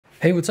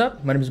Hey, what's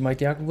up? My name is Mike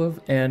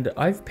Yakovlev, and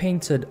I've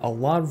painted a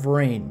lot of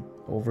rain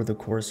over the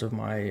course of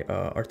my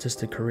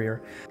artistic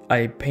career.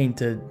 I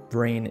painted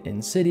rain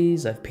in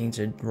cities, I've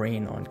painted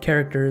rain on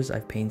characters,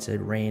 I've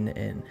painted rain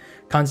in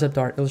concept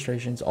art,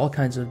 illustrations, all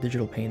kinds of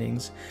digital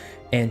paintings.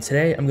 And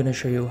today I'm going to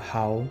show you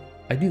how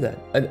I do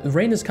that.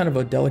 Rain is kind of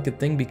a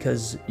delicate thing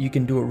because you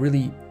can do it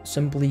really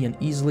simply and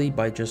easily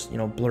by just,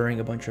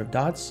 blurring a bunch of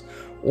dots,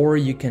 or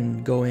you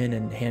can go in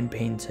and hand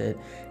paint it.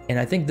 And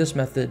I think this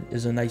method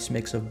is a nice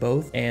mix of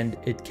both, and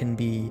it can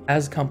be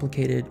as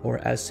complicated or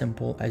as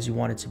simple as you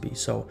want it to be.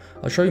 So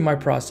I'll show you my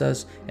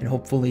process, and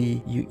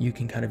hopefully you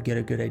can kind of get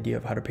a good idea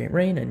of how to paint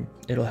rain, and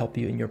it'll help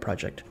you in your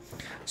project.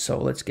 So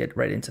let's get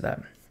right into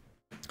that.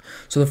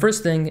 So the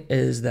first thing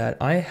is that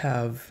I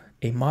have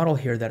a model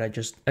here that I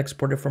just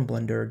exported from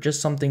Blender, just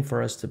something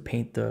for us to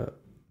paint the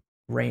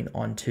rain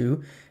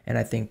onto, and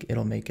I think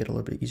it'll make it a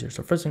little bit easier.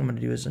 So first thing I'm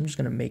going to do is I'm just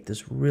going to make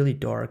this really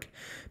dark,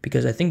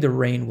 because I think the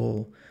rain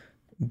will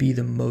be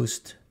the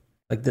most,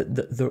 like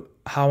the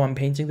how I'm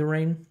painting the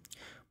rain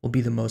will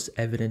be the most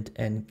evident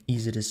and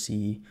easy to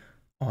see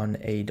on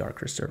a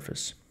darker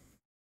surface.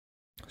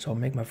 So I'll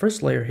make my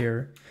first layer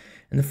here,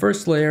 and the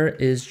first layer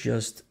is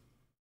just,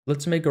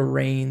 let's make a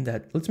rain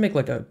let's make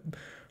like a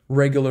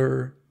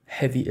regular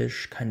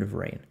heavy-ish kind of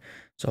rain.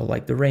 So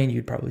like the rain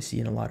you'd probably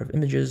see in a lot of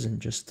images, and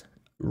just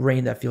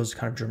rain that feels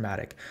kind of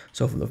dramatic.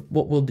 So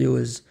what we'll do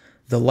is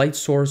the light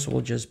source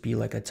will just be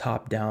like a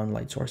top-down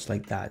light source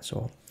like that.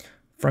 So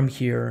from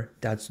here,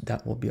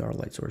 that will be our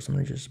light source. I'm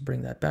gonna just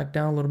bring that back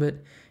down a little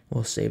bit.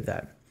 We'll save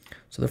that.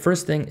 So the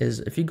first thing is,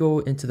 if you go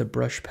into the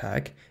brush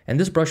pack, and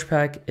this brush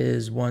pack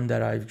is one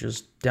that I've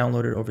just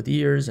downloaded over the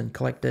years and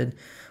collected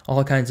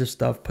all kinds of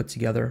stuff put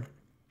together.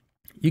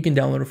 You can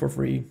download it for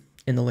free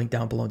in the link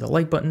down below, the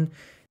like button.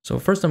 So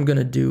first I'm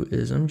gonna do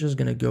is I'm just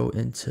gonna go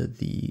into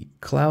the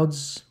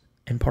clouds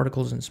and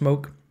particles and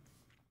smoke.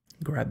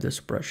 Grab this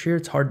brush here.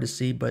 It's hard to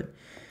see, but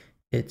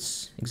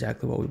it's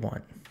exactly what we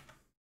want.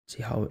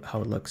 See how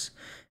it looks.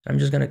 I'm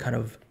just gonna kind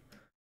of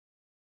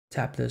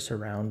tap this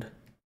around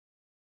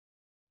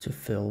to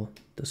fill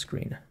the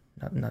screen.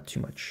 Not too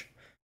much.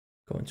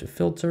 Go into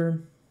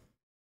filter,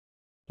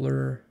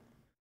 blur,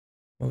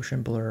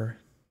 motion blur,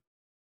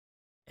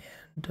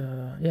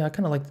 and yeah, I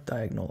kind of like the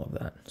diagonal of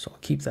that, so I'll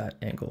keep that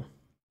angle.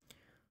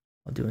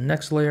 I'll do a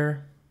next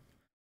layer,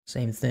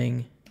 same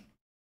thing,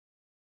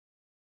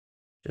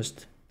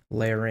 just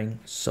layering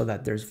so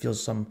that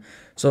feels some,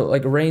 so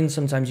like rain,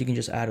 sometimes you can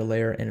just add a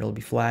layer and it'll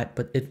be flat,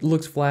 but it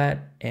looks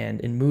flat. And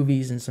in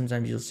movies, and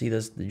sometimes you'll see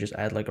this, they just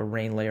add like a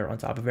rain layer on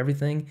top of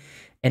everything,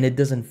 and it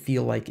doesn't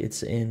feel like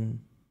it's in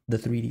the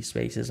 3D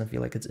space. It doesn't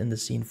feel like it's in the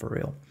scene for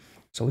real.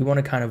 So we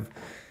want to kind of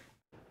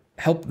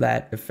help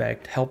that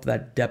effect, help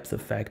that depth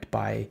effect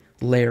by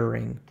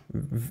layering,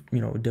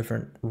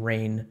 different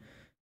rain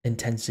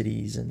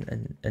intensities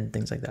and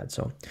things like that.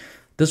 So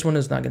this one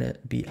is not going to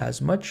be as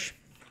much.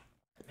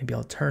 Maybe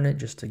I'll turn it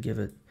just to give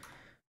it a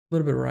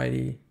little bit of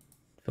variety.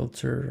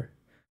 Filter,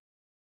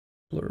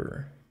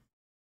 blur,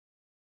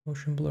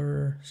 motion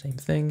blur, same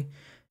thing.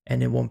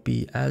 And it won't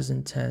be as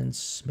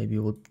intense. Maybe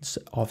we'll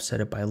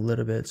offset it by a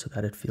little bit so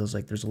that it feels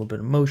like there's a little bit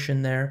of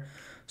motion there.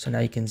 So now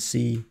you can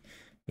see,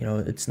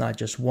 it's not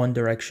just one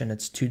direction,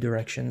 it's two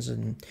directions.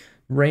 And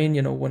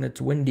rain, when it's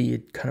windy,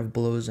 it kind of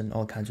blows in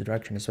all kinds of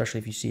directions,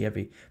 especially if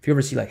you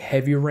ever see like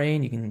heavy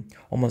rain, you can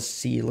almost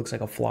see, it looks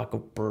like a flock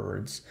of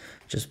birds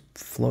just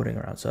floating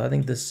around. So I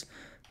think this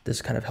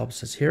kind of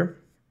helps us here.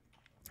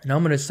 And now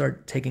I'm going to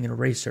start taking an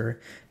eraser,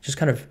 just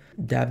kind of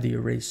dab the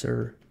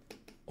eraser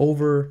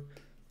over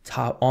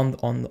top on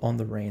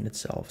the rain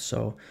itself.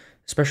 So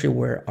especially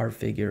where our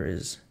figure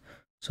is.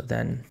 So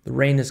then the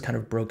rain is kind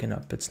of broken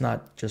up. It's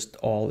not just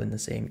all in the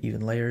same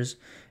even layers.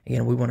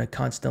 Again, we want to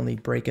constantly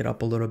break it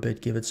up a little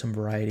bit, give it some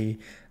variety,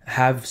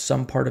 have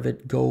some part of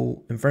it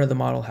go in front of the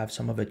model, have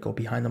some of it go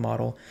behind the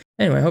model.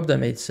 Anyway, I hope that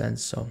made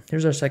sense. So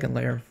here's our second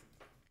layer.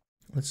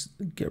 Let's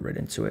get right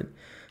into it.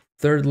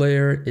 Third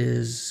layer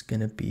is going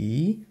to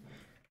be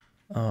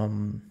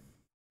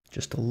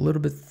just a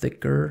little bit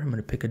thicker. I'm going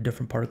to pick a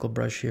different particle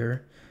brush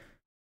here.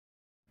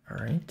 All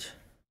right.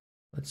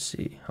 Let's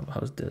see.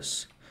 How's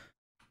this?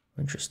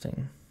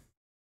 Interesting.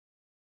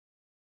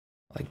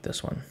 I like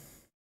this one.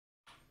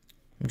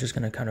 I'm just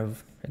going to kind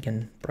of,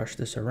 again, brush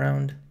this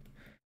around.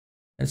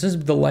 And since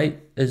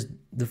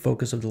the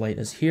focus of the light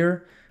is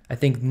here, I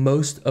think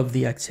most of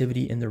the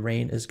activity in the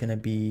rain is going to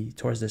be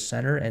towards the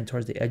center, and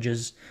towards the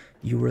edges,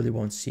 you really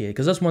won't see it.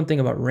 Because that's one thing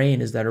about rain,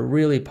 is that it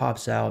really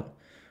pops out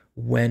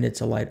when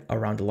it's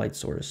around a light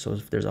source. So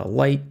if there's a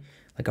light,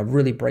 like a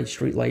really bright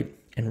street light,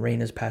 and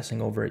rain is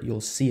passing over it, you'll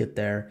see it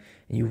there,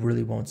 and you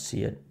really won't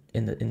see it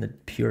in the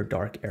pure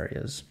dark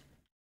areas.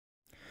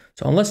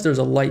 So unless there's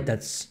a light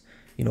that's,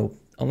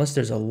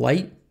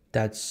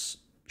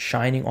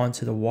 shining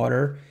onto the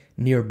water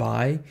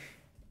nearby,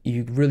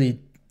 you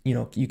really,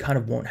 you kind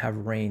of won't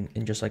have rain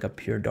in just like a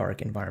pure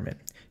dark environment,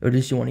 or at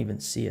least you won't even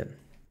see it.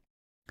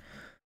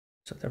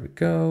 So there we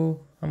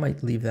go. I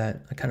might leave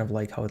that. I kind of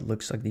like how it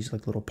looks like these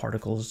like little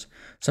particles.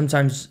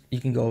 Sometimes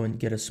you can go and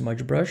get a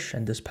smudge brush,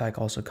 and this pack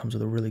also comes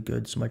with a really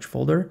good smudge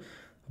folder.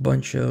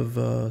 bunch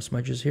of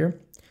smudges here.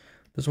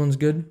 This one's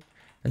good.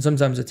 And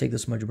sometimes I take the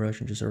smudge brush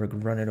and just sort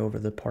of run it over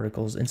the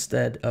particles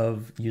instead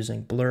of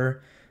using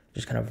blur.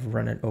 Just kind of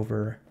run it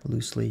over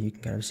loosely. You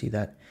can kind of see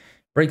that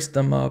breaks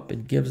them up.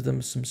 It gives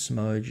them some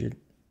smudge. It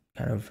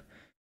kind of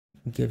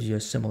gives you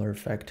a similar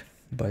effect,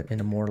 but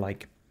in a more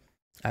like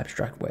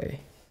abstract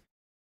way.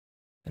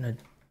 I'm gonna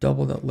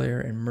double that layer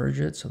and merge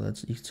it so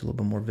that's it's a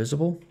little bit more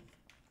visible.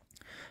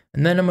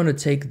 And then I'm gonna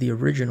take the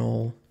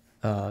original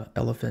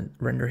elephant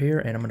render here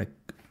and I'm gonna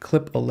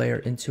clip a layer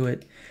into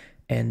it.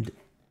 And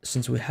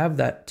since we have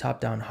that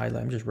top-down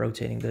highlight, I'm just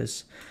rotating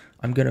this.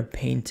 I'm gonna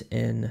paint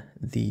in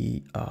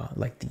the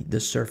the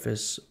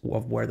surface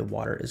of where the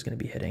water is gonna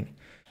be hitting.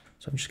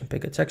 So I'm just gonna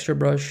pick a texture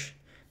brush,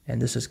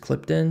 and this is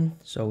clipped in,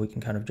 so we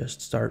can kind of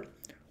just start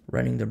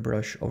running the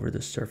brush over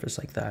the surface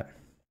like that.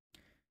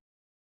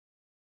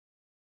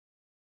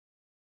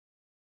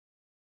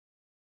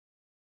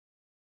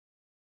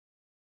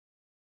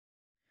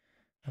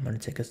 I'm gonna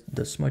take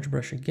the smudge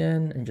brush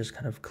again and just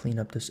kind of clean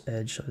up this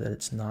edge so that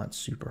it's not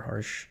super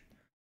harsh.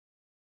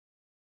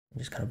 And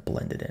just kind of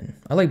blend it in.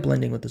 I like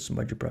blending with the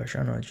smudge brush. I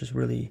don't know, it's just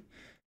really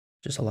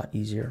just a lot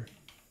easier.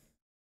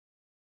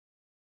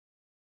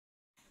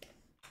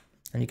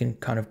 And you can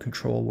kind of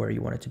control where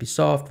you want it to be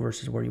soft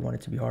versus where you want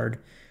it to be hard.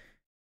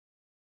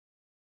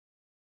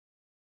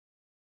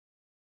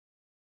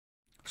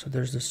 So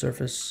there's the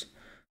surface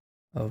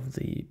of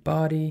the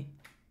body.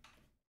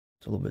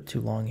 It's a little bit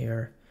too long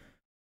here.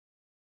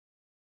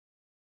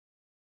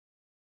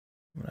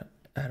 I'm gonna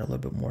add a little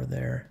bit more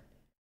there.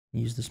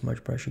 Use the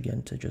smudge brush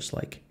again to just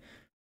like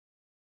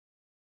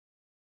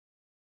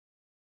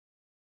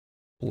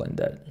blend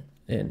that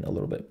in a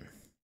little bit.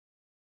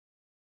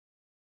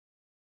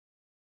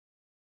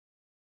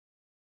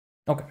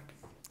 Okay.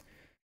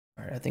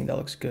 All right, I think that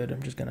looks good.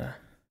 I'm just gonna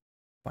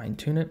fine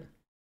tune it.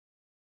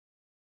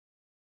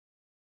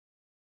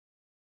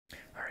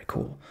 All right,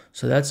 cool.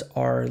 So that's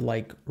our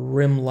like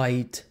rim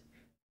light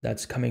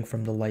that's coming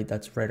from the light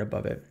that's right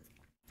above it.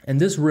 And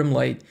this rim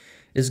light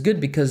is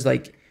good because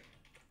like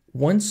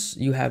once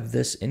you have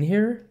this in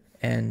here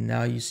and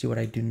now you see what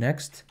I do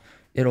next,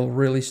 it'll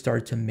really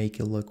start to make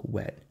it look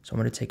wet. So I'm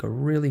going to take a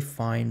really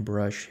fine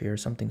brush here,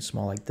 something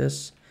small like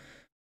this,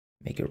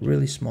 make it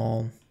really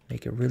small,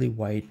 make it really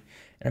white.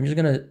 And I'm just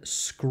going to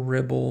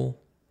scribble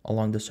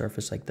along the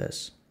surface like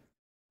this.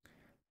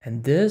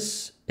 And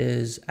this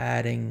is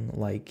adding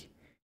like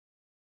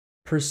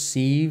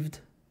perceived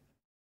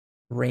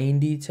rain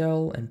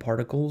detail and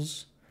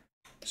particles.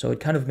 So it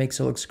kind of makes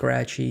it look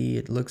scratchy.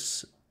 It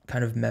looks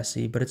kind of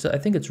messy, but I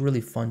think it's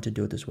really fun to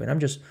do it this way. And I'm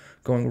just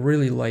going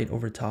really light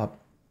over top.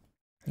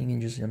 You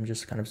can just, I'm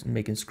just kind of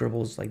making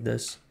scribbles like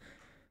this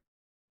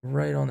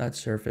right on that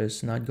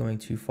surface, not going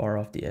too far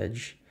off the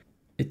edge.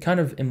 It kind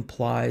of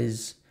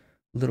implies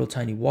little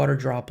tiny water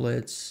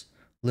droplets,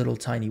 little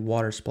tiny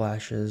water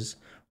splashes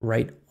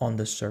right on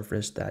the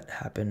surface that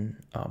happen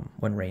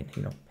when rain,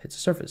 hits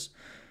the surface.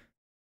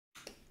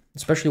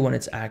 Especially when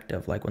it's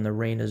active, like when the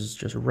rain is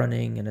just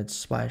running and it's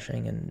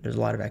splashing and there's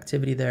a lot of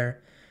activity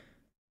there.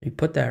 You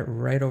put that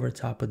right over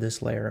top of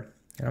this layer.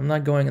 And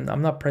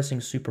I'm not pressing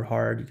super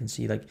hard. You can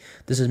see like,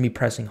 this is me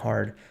pressing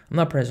hard. I'm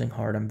not pressing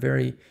hard. I'm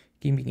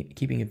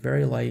keeping it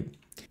very light.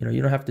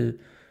 You don't have to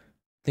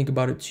think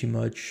about it too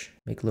much.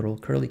 Make little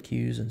curly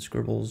cues and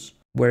scribbles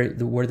where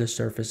the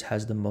surface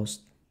has the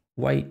most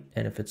white.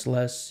 And if it's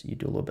less, you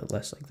do a little bit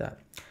less like that.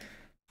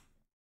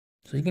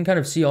 So you can kind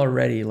of see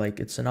already, like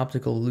it's an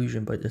optical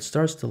illusion, but it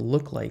starts to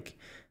look like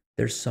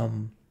there's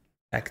some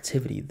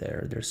activity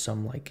there. There's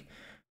some like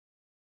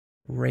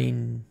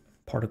rain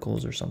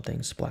particles or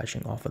something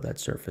splashing off of that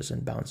surface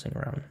and bouncing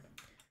around.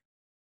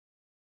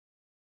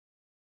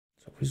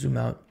 So if we zoom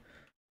out,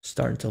 it's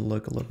starting to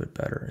look a little bit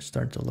better. It's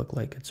starting to look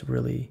like it's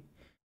really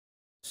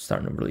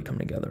starting to really come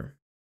together.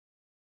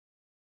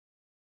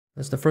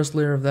 That's the first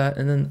layer of that.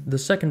 And then the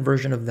second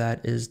version of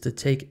that is to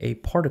take a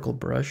particle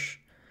brush.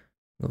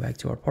 Go back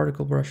to our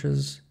particle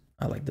brushes.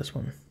 I like this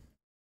one.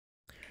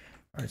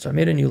 All right, so I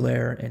made a new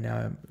layer and now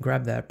I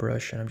grab that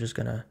brush and I'm just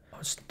gonna,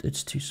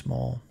 it's too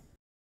small.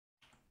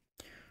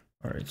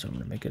 All right, so I'm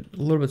gonna make it a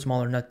little bit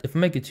smaller. If I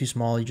make it too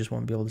small, you just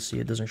won't be able to see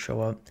it, doesn't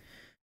show up.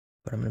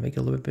 But I'm gonna make it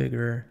a little bit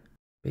bigger.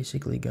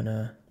 Basically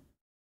gonna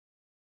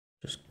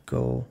just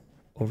go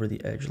over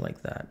the edge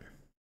like that.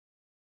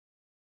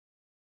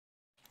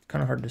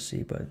 Kind of hard to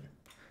see, but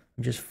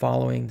I'm just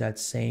following that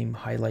same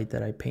highlight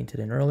that I painted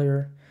in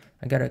earlier.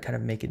 I gotta kind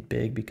of make it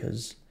big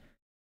because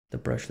the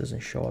brush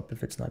doesn't show up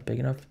if it's not big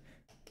enough.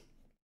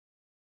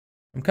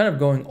 I'm kind of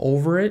going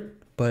over it,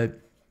 but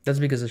that's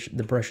because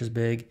the brush is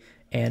big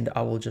and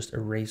I will just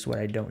erase what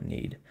I don't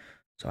need.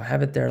 So I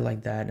have it there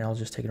like that, and I'll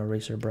just take an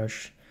eraser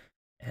brush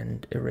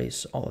and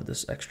erase all of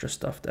this extra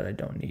stuff that I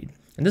don't need.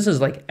 And this is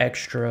like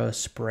extra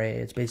spray.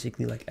 It's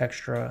basically like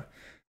extra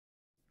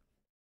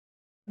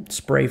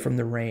spray from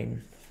the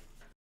rain.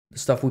 The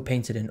stuff we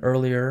painted in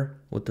earlier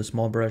with the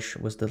small brush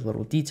was the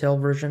little detail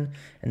version,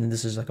 and then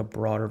this is like a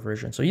broader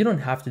version. So you don't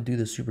have to do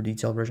the super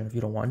detailed version if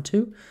you don't want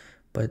to,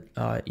 but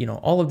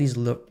all of these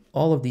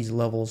all of these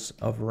levels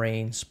of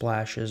rain,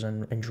 splashes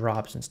and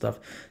drops and stuff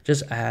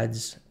just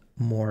adds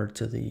more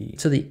to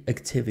the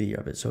activity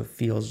of it. So it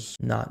feels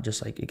not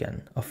just like,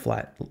 again, a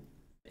flat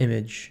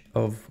image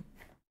of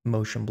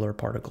motion blur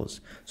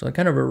particles. So I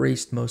kind of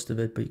erased most of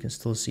it, but you can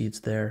still see it's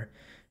there,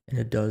 and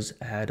it does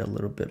add a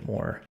little bit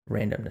more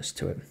randomness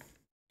to it.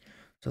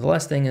 So the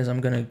last thing is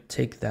I'm going to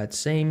take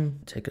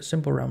a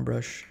simple round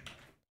brush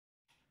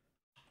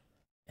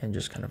and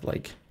just kind of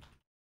like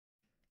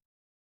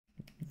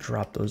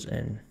drop those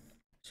in.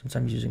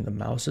 Sometimes using the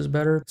mouse is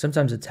better.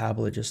 Sometimes a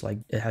tablet just like,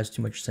 it has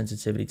too much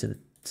sensitivity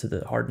to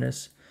the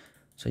hardness.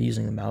 So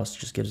using the mouse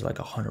just gives like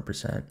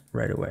 100%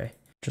 right away.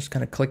 Just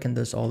kind of clicking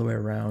this all the way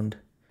around.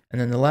 And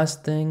then the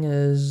last thing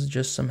is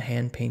just some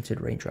hand-painted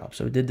raindrops.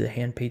 So we did the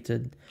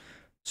hand-painted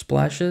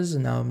splashes,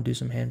 and now I'm gonna do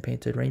some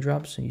hand-painted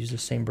raindrops and use the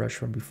same brush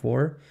from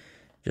before.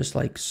 Just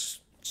like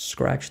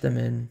scratch them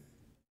in.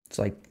 It's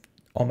like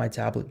on my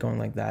tablet going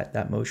like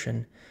that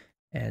motion.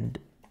 And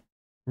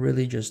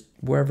really just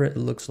wherever it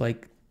looks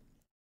like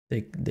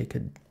they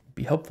could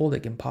be helpful, they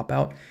can pop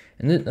out.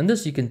 And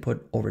this you can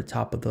put over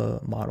top of the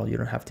model. You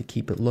don't have to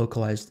keep it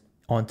localized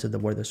onto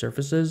where the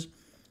surface is.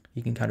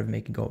 You can kind of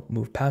make it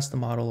move past the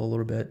model a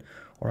little bit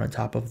or on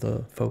top of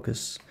the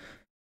focus,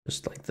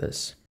 just like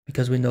this.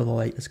 Because we know the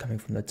light is coming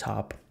from the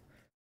top,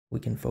 we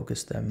can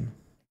focus them.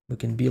 We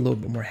can be a little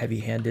bit more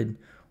heavy-handed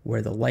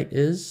where the light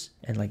is,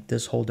 and like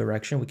this whole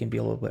direction, we can be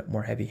a little bit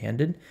more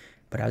heavy-handed.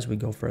 But as we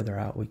go further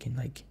out, we can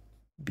like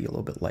be a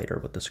little bit lighter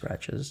with the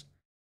scratches.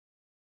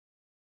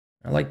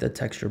 I like the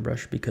texture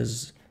brush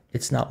because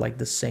it's not like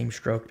the same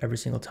stroke every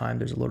single time.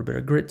 There's a little bit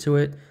of grit to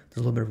it. There's a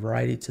little bit of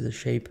variety to the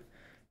shape.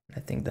 I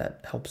think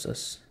that helps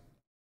us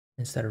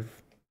instead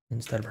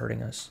of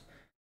hurting us.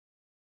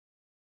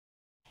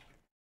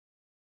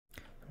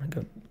 I'm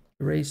gonna go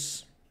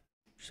erase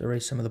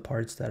some of the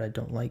parts that I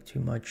don't like too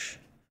much.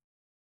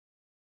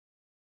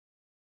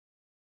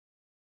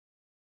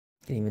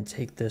 You can even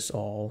take this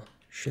all,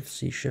 Shift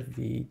C, Shift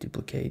V,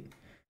 duplicate.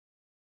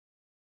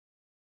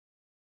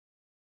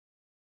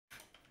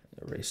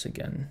 Erase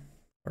again,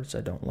 parts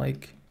I don't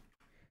like.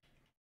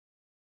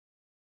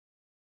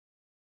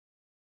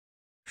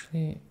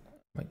 Actually, I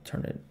might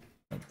turn it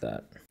like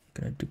that. I'm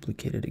gonna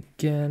duplicate it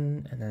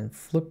again and then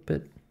flip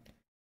it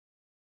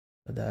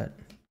so that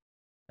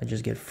I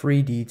just get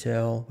free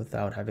detail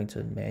without having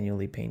to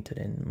manually paint it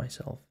in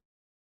myself.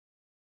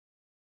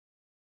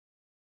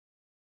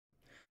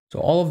 So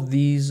all of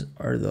these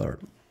are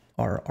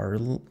our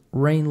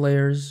rain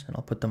layers, and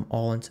I'll put them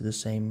all into the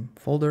same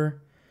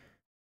folder.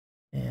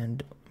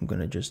 And I'm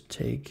gonna just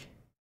take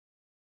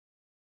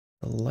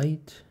the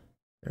light,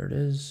 there it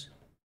is,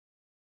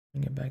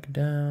 bring it back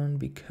down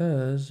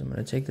because I'm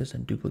gonna take this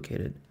and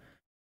duplicate it.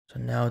 So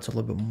now it's a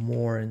little bit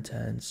more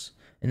intense.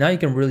 And now you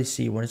can really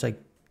see when it's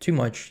like too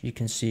much, you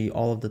can see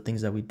all of the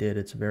things that we did.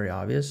 It's very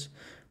obvious,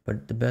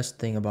 but the best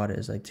thing about it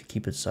is like to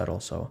keep it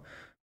subtle. So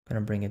I'm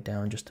gonna bring it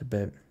down just a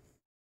bit.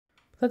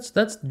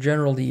 That's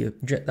generally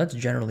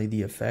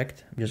the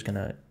effect. I'm just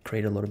gonna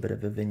create a little bit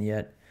of a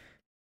vignette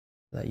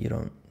that you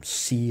don't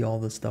see all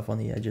the stuff on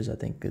the edges. I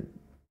think it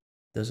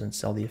doesn't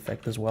sell the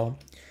effect as well.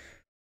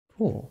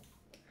 Cool.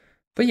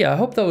 But yeah, I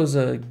hope that was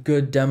a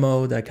good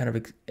demo that kind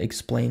of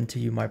explained to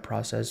you my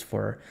process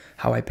for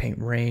how I paint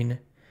rain.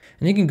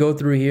 And you can go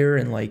through here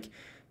and like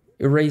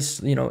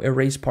erase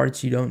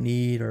parts you don't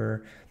need,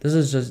 or this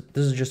is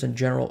just a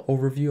general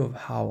overview of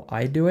how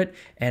I do it.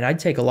 And I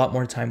take a lot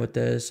more time with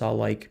this. I'll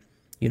like,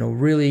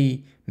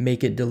 really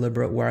make it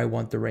deliberate where I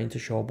want the rain to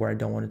show up, where I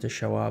don't want it to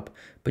show up.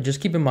 But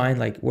just keep in mind,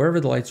 like wherever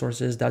the light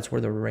source is, that's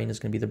where the rain is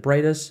going to be the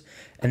brightest.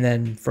 And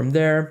then from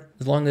there,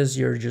 as long as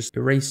you're just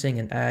erasing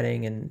and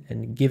adding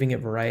and giving it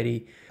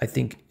variety, I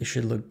think it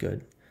should look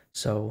good.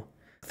 So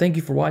thank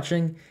you for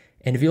watching.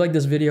 And if you like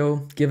this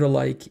video, give it a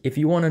like. If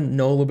you want to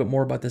know a little bit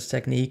more about this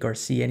technique or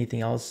see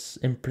anything else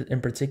in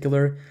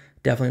particular,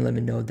 definitely let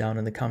me know down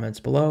in the comments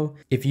below.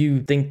 If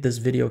you think this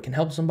video can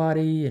help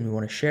somebody and you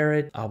want to share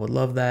it, I would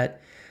love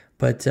that.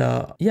 But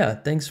yeah,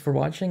 thanks for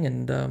watching,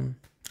 and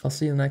I'll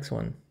see you in the next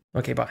one.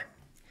 Okay, bye.